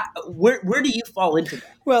 Where do you fall into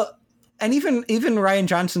that? Well, and even Rian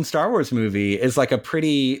Johnson's Star Wars movie is like a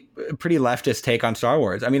pretty leftist take on Star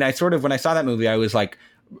Wars. I mean, when I saw that movie,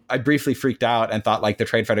 I briefly freaked out and thought like the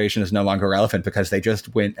Trade Federation is no longer relevant because they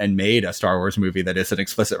just went and made a Star Wars movie that is an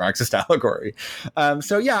explicit Marxist allegory.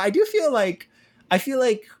 So yeah, I feel like,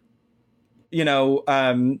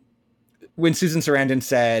 when Susan Sarandon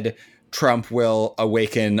said Trump will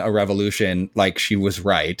awaken a revolution, like she was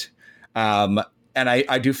right. And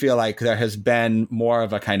I do feel like there has been more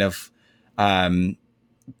of a kind of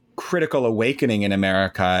critical awakening in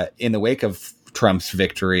America in the wake of Trump's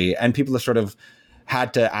victory. And people have sort of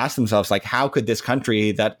had to ask themselves, like, how could this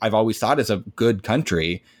country that I've always thought is a good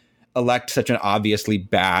country elect such an obviously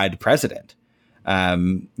bad president?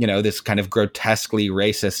 This kind of grotesquely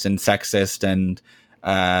racist and sexist and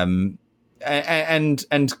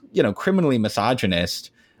criminally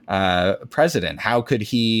misogynist president. How could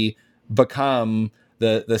he become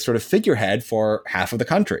the sort of figurehead for half of the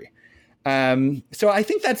country? So I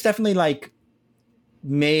think that's definitely like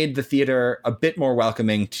made the theater a bit more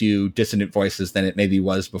welcoming to dissident voices than it maybe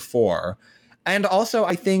was before. And also,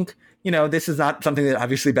 I think, this is not something that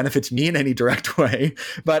obviously benefits me in any direct way,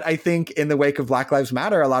 but I think in the wake of Black Lives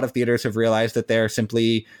Matter, a lot of theaters have realized that they're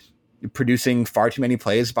simply producing far too many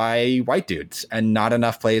plays by white dudes and not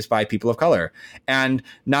enough plays by people of color, and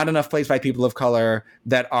not enough plays by people of color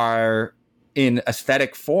that are in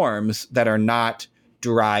aesthetic forms that are not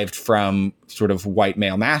derived from sort of white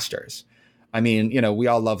male masters. I mean, we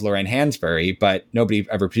all love Lorraine Hansberry, but nobody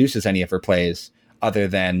ever produces any of her plays other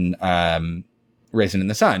than Raisin in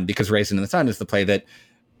the Sun, because Raisin in the Sun is the play that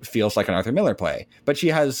feels like an Arthur Miller play. But she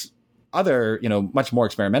has other, much more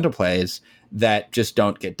experimental plays that just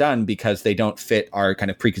don't get done because they don't fit our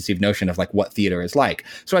kind of preconceived notion of like what theater is like.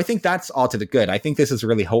 So I think that's all to the good. I think this is a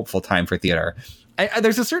really hopeful time for theater.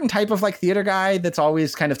 There's a certain type of like theater guy that's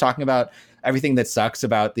always kind of talking about everything that sucks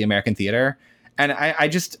about the American theater. And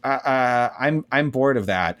I'm bored of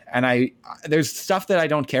that. And there's stuff that I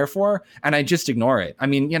don't care for, and I just ignore it. I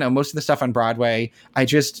mean, most of the stuff on Broadway, I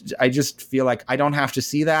just feel like I don't have to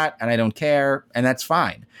see that, and I don't care, and that's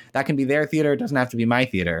fine. That can be their theater. It doesn't have to be my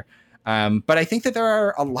theater. But I think that there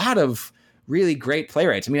are a lot of really great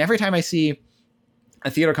playwrights. I mean, every time I see a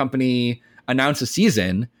theater company announce a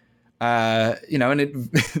season,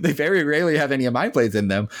 they very rarely have any of my plays in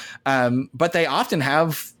them. But they often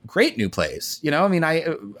have great new plays. I mean,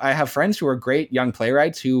 I have friends who are great young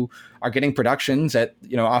playwrights who are getting productions at,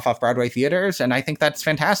 off Broadway theaters. And I think that's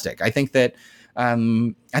fantastic. I think that,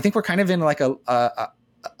 we're kind of in like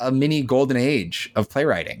a mini golden age of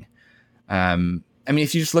playwriting. I mean,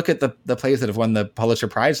 if you just look at the plays that have won the Pulitzer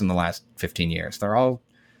Prize in the last 15 years, they're all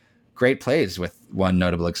great plays with one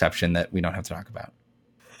notable exception that we don't have to talk about.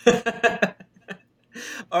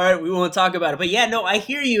 All right, we won't talk about it. But yeah, no, I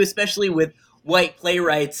hear you, especially with white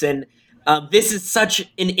playwrights. And this is such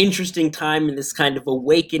an interesting time in this kind of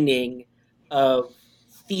awakening of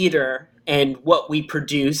theater and what we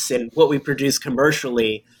produce and what we produce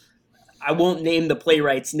commercially. I won't name the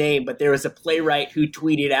playwright's name, but there was a playwright who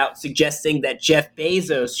tweeted out suggesting that Jeff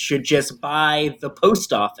Bezos should just buy the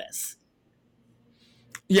post office.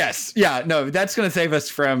 Yes. Yeah. No, that's going to save us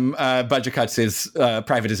from budget cuts is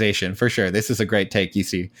privatization for sure. This is a great take, you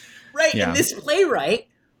see. Right. Yeah. And this playwright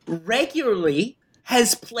regularly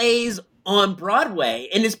has plays on Broadway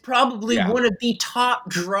and is probably one of the top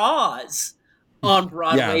draws on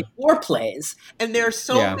Broadway for plays. And there are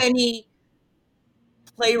so many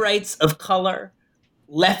playwrights of color,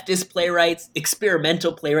 leftist playwrights,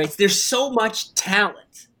 experimental playwrights. There's so much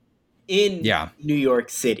talent in New York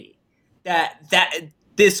City that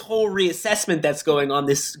this whole reassessment that's going on,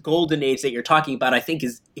 this golden age that you're talking about, I think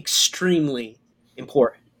is extremely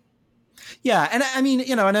important. Yeah. And I mean,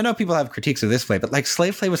 and I know people have critiques of this play, but like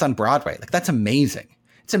Slave Play was on Broadway. Like that's amazing.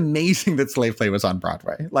 It's amazing that Slave Play was on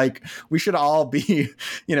Broadway. Like we should all be,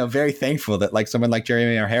 very thankful that like someone like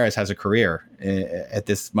Jeremy R. Harris has a career at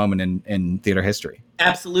this moment in theater history.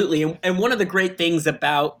 Absolutely. And one of the great things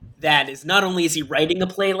about that is not only is he writing a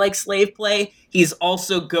play like Slave Play, he's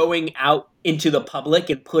also going out into the public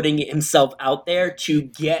and putting himself out there to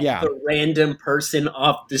get the random person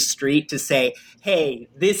off the street to say, hey,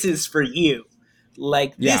 this is for you.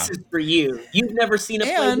 Like, this is for you. You've never seen a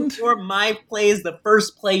play before. My play is the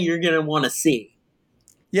first play you're going to want to see.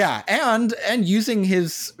 Yeah. And using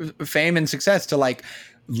his fame and success to like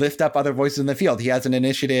lift up other voices in the field. He has an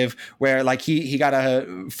initiative where like he got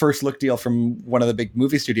a first look deal from one of the big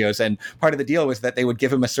movie studios. And part of the deal was that they would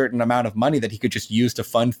give him a certain amount of money that he could just use to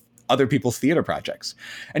fund other people's theater projects.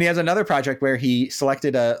 And he has another project where he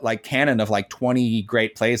selected a like canon of like 20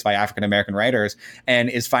 great plays by African-American writers and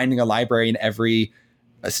is finding a library in every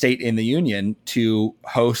state in the union to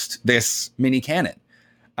host this mini canon.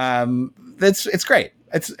 It's great.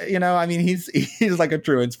 It's, I mean, he's like a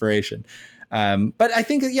true inspiration. But I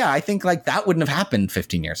think like that wouldn't have happened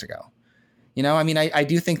 15 years ago. I mean, I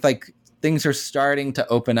do think like things are starting to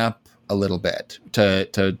open up a little bit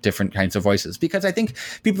to different kinds of voices, because I think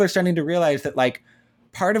people are starting to realize that like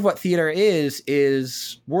part of what theater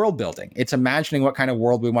is world building. It's imagining what kind of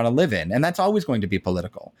world we want to live in. And that's always going to be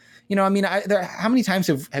political. I mean, how many times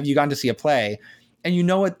have you gone to see a play and you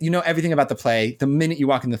know everything about the play the minute you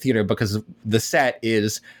walk in the theater because the set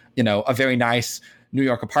is, a very nice New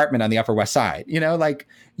York apartment on the Upper West Side, like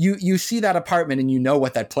you see that apartment and you know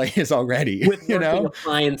what that play is already. With working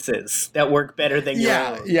appliances that work better than your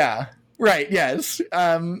own. Yeah. Right. Yes.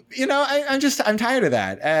 I'm tired of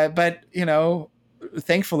that. But,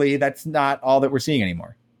 thankfully that's not all that we're seeing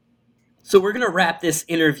anymore. So we're going to wrap this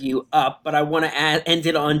interview up, but I want to end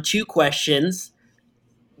it on 2 questions.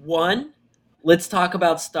 One, let's talk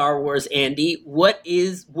about Star Wars, Andy. What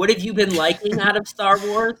have you been liking out of Star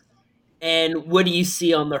Wars? And what do you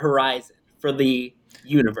see on the horizon for the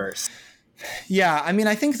universe? Yeah, I mean,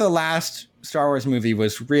 I think the last Star Wars movie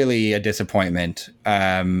was really a disappointment.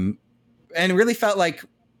 And really felt like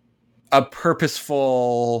a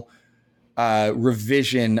purposeful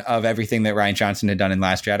revision of everything that Rian Johnson had done in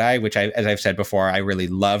Last Jedi, which as I've said before, I really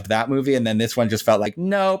loved that movie. And then this one just felt like,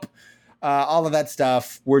 nope, all of that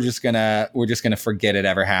stuff, we're just gonna forget it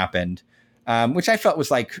ever happened. Which I felt was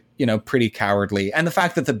like, pretty cowardly. And the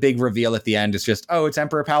fact that the big reveal at the end is just, oh, it's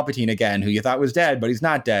Emperor Palpatine again, who you thought was dead, but he's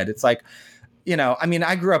not dead. It's like, I mean,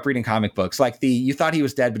 I grew up reading comic books. Like you thought he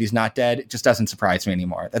was dead, but he's not dead. It just doesn't surprise me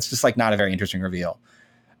anymore. That's just like not a very interesting reveal.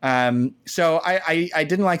 So I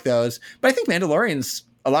didn't like those, but I think Mandalorian's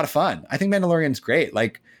a lot of fun. I think Mandalorian's great.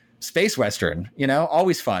 Like space Western,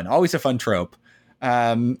 always fun, always a fun trope.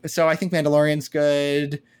 So I think Mandalorian's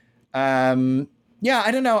good. Yeah,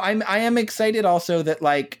 I don't know. I am excited also that,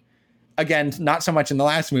 like, again, not so much in the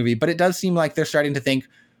last movie, but it does seem like they're starting to think,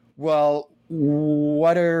 well,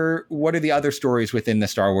 what are the other stories within the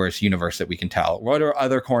Star Wars universe that we can tell? What are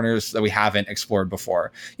other corners that we haven't explored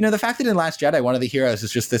before? The fact that in Last Jedi, one of the heroes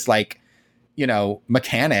is just this, like,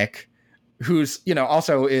 mechanic who's,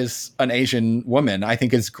 also is an Asian woman, I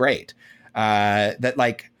think is great. That,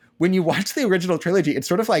 like, when you watch the original trilogy, it's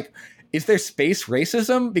sort of like, is there space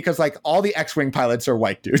racism? Because like all the X-Wing pilots are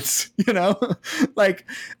white dudes, like,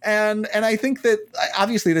 and I think that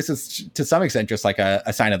obviously this is to some extent just like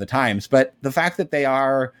a sign of the times, but the fact that they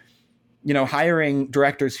are, hiring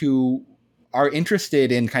directors who are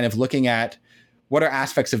interested in kind of looking at what are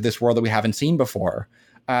aspects of this world that we haven't seen before.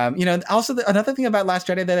 Also another thing about Last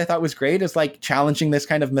Jedi that I thought was great is like challenging this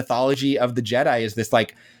kind of mythology of the Jedi as this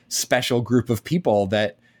like special group of people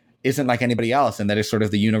that isn't like anybody else and that is sort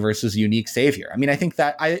of the universe's unique savior. I mean, I think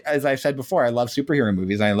that as I've said before, I love superhero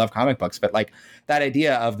movies and I love comic books, but like that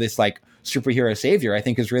idea of this like superhero savior, I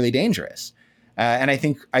think is really dangerous. And I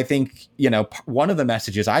think, one of the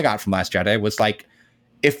messages I got from Last Jedi was like,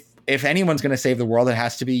 if anyone's going to save the world, it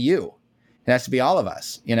has to be you. It has to be all of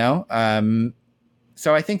us,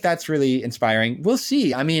 So I think that's really inspiring. We'll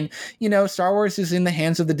see. I mean, Star Wars is in the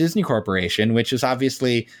hands of the Disney Corporation, which is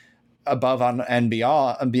obviously above and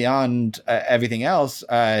beyond everything else,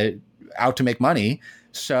 out to make money.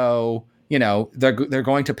 So, they're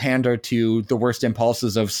going to pander to the worst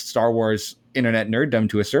impulses of Star Wars internet nerddom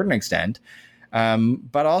to a certain extent.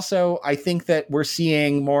 But also I think that we're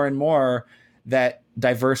seeing more and more that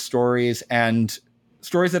diverse stories and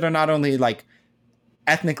stories that are not only like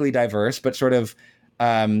ethnically diverse, but sort of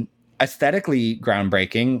aesthetically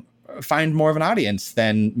groundbreaking find more of an audience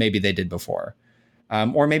than maybe they did before.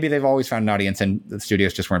 Or maybe they've always found an audience and the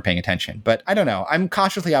studios just weren't paying attention. But I don't know. I'm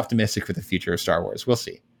cautiously optimistic for the future of Star Wars. We'll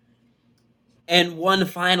see. And one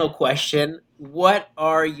final question. What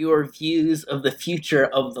are your views of the future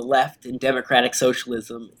of the left and democratic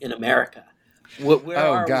socialism in America? Where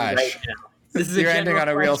are we right now? This is You're ending on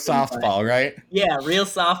a real softball, right? Yeah, real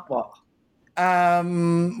softball.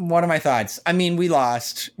 What are my thoughts? I mean, we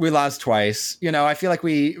lost twice. I feel like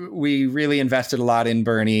we really invested a lot in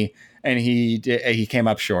Bernie and he came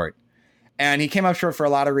up short. And he came up short for a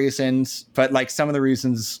lot of reasons, but like some of the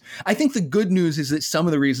reasons, I think the good news is that some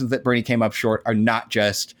of the reasons that Bernie came up short are not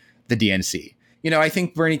just the DNC. I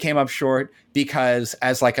think Bernie came up short because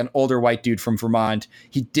as like an older white dude from Vermont,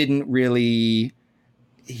 he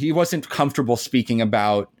wasn't comfortable speaking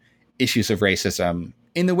about issues of racism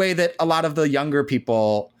in the way that a lot of the younger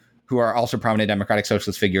people who are also prominent democratic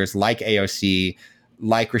socialist figures like AOC,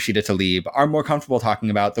 like Rashida Tlaib, are more comfortable talking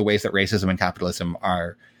about the ways that racism and capitalism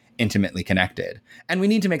are intimately connected. And we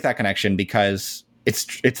need to make that connection because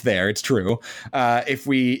it's there, it's true. If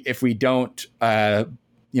we don't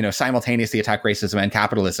simultaneously attack racism and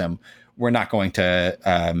capitalism, we're not going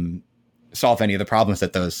to solve any of the problems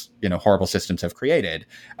that those, horrible systems have created,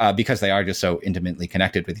 because they are just so intimately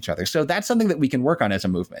connected with each other. So that's something that we can work on as a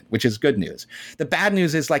movement, which is good news. The bad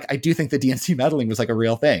news is, like, I do think the DNC meddling was like a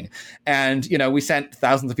real thing. And, we sent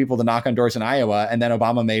thousands of people to knock on doors in Iowa, and then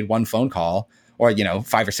Obama made one phone call, or,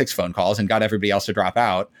 5 or 6 phone calls, and got everybody else to drop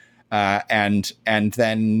out. And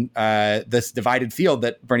then this divided field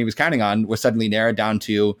that Bernie was counting on was suddenly narrowed down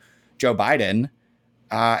to Joe Biden,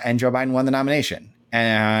 and Joe Biden won the nomination.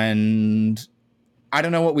 And I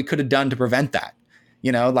don't know what we could have done to prevent that.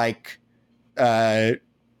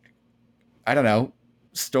 I don't know,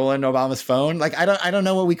 stolen Obama's phone. Like, I don't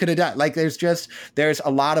know what we could have done. Like, there's a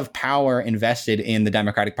lot of power invested in the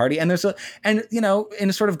Democratic Party. And in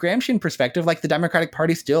a sort of Gramscian perspective, like, the Democratic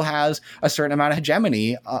Party still has a certain amount of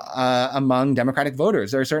hegemony among Democratic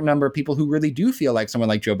voters. There are a certain number of people who really do feel like someone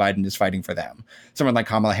like Joe Biden is fighting for them. Someone like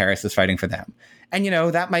Kamala Harris is fighting for them. And,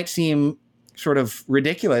 that might seem sort of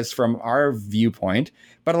ridiculous from our viewpoint,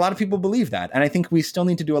 but a lot of people believe that. And I think we still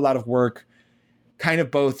need to do a lot of work kind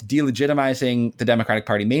of both delegitimizing the Democratic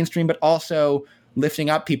Party mainstream, but also lifting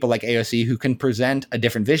up people like AOC who can present a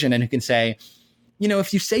different vision and who can say,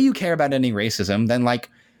 if you say you care about ending racism, then, like,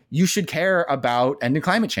 you should care about ending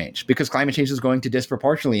climate change, because climate change is going to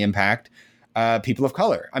disproportionately impact people of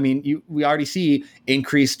color. I mean, we already see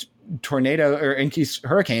increased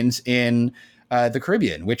hurricanes in the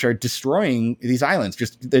Caribbean, which are destroying these islands.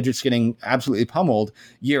 They're just getting absolutely pummeled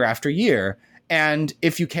year after year. And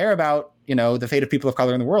if you care about, the fate of people of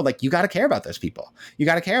color in the world, like, you got to care about those people. You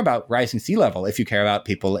got to care about rising sea level if you care about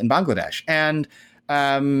people in Bangladesh. And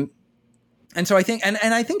so I think, and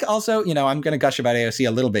I think also, I'm going to gush about AOC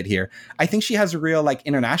a little bit here. I think she has a real, like,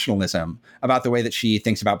 internationalism about the way that she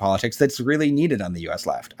thinks about politics that's really needed on the U.S.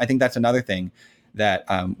 left. I think that's another thing that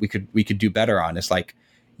we could do better on, is, like,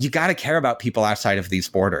 you got to care about people outside of these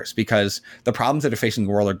borders, because the problems that are facing the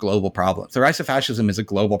world are global problems. The rise of fascism is a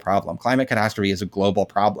global problem. Climate catastrophe is a global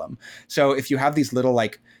problem. So if you have these little,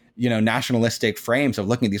 like, nationalistic frames of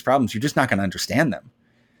looking at these problems, you're just not going to understand them.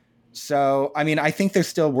 So, I mean, I think there's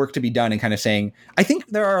still work to be done in kind of saying, I think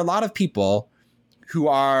there are a lot of people who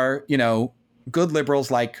are, good liberals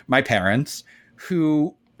like my parents,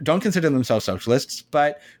 who don't consider themselves socialists,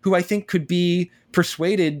 but who I think could be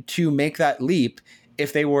persuaded to make that leap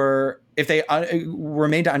if they were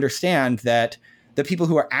made to understand that the people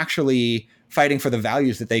who are actually fighting for the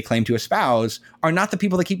values that they claim to espouse are not the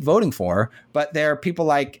people they keep voting for, but they're people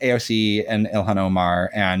like AOC and Ilhan Omar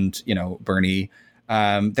and, Bernie.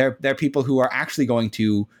 They're people who are actually going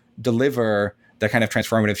to deliver the kind of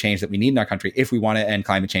transformative change that we need in our country if we want to end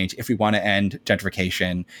climate change, if we want to end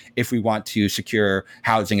gentrification, if we want to secure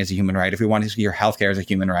housing as a human right, if we want to secure healthcare as a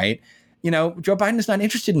human right. Joe Biden is not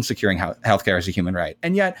interested in securing healthcare as a human right.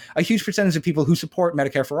 And yet a huge percentage of people who support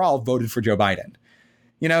Medicare for all voted for Joe Biden.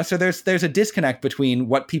 So there's a disconnect between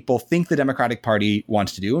what people think the Democratic Party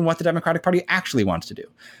wants to do and what the Democratic Party actually wants to do.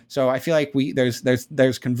 So I feel like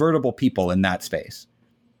there's convertible people in that space.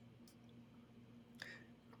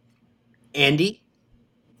 Andy,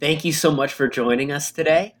 thank you so much for joining us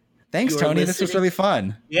today. Thanks, Tony. This was really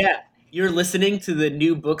fun. Yeah. You're listening to the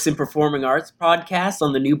New Books in Performing Arts podcast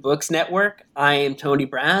on the New Books Network. I am Tony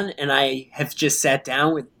Brown, and I have just sat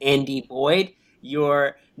down with Andy Boyd,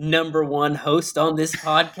 your number one host on this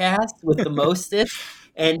podcast with the mostest,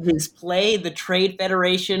 and his play, The Trade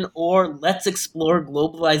Federation, or Let's Explore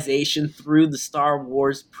Globalization Through the Star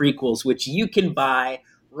Wars Prequels, which you can buy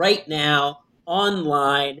right now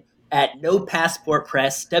online at No Passport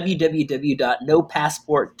Press,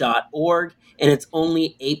 www.nopassport.org. And it's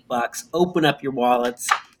only $8. Open up your wallets,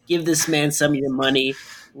 give this man some of your money,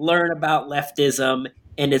 learn about leftism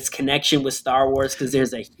and its connection with Star Wars, because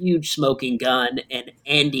there's a huge smoking gun, and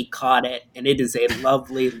Andy caught it, and it is a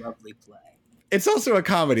lovely, lovely play. It's also a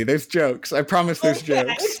comedy. There's jokes. I promise there's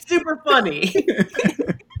jokes. It's super funny.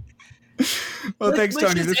 Well, thanks,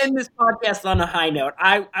 Tony. Let's just end this podcast on a high note.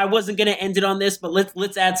 I wasn't going to end it on this, but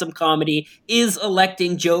let's add some comedy. Is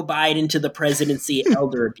electing Joe Biden to the presidency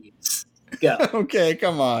elder abuse? Go. Okay,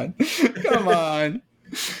 come on. I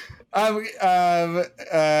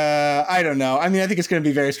don't know. I mean, I think it's going to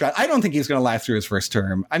be very strong. I don't think he's going to last through his first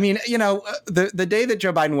term. I mean, the day that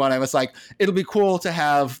Joe Biden won, I was like, it'll be cool to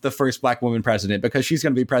have the first Black woman president, because she's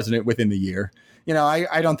going to be president within the year.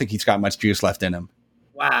 I don't think he's got much juice left in him.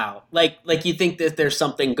 Wow. Like you think that there's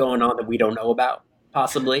something going on that we don't know about,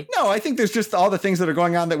 possibly? No, I think there's just all the things that are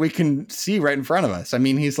going on that we can see right in front of us. I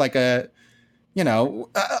mean, he's like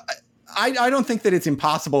I don't think that it's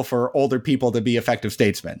impossible for older people to be effective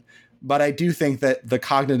statesmen, but I do think that the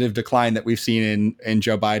cognitive decline that we've seen in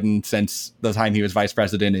Joe Biden since the time he was vice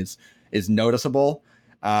president is noticeable.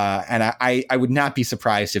 And I would not be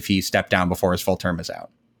surprised if he stepped down before his full term is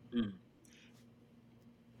out.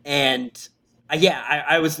 And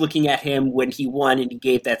I was looking at him when he won and he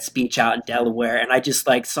gave that speech out in Delaware, and I just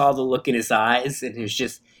like saw the look in his eyes, and it was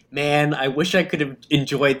just, man, I wish I could have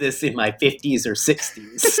enjoyed this in my 50s or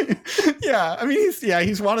 60s. Yeah, I mean,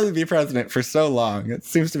 he's wanted to be president for so long. It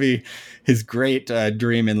seems to be his great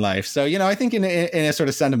dream in life. So, I think in a sort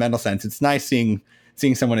of sentimental sense, it's nice seeing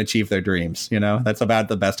someone achieve their dreams. That's about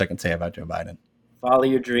the best I can say about Joe Biden. Follow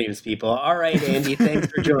your dreams, people. All right, Andy, thanks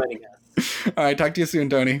for joining us. All right, talk to you soon,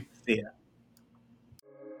 Tony. See ya.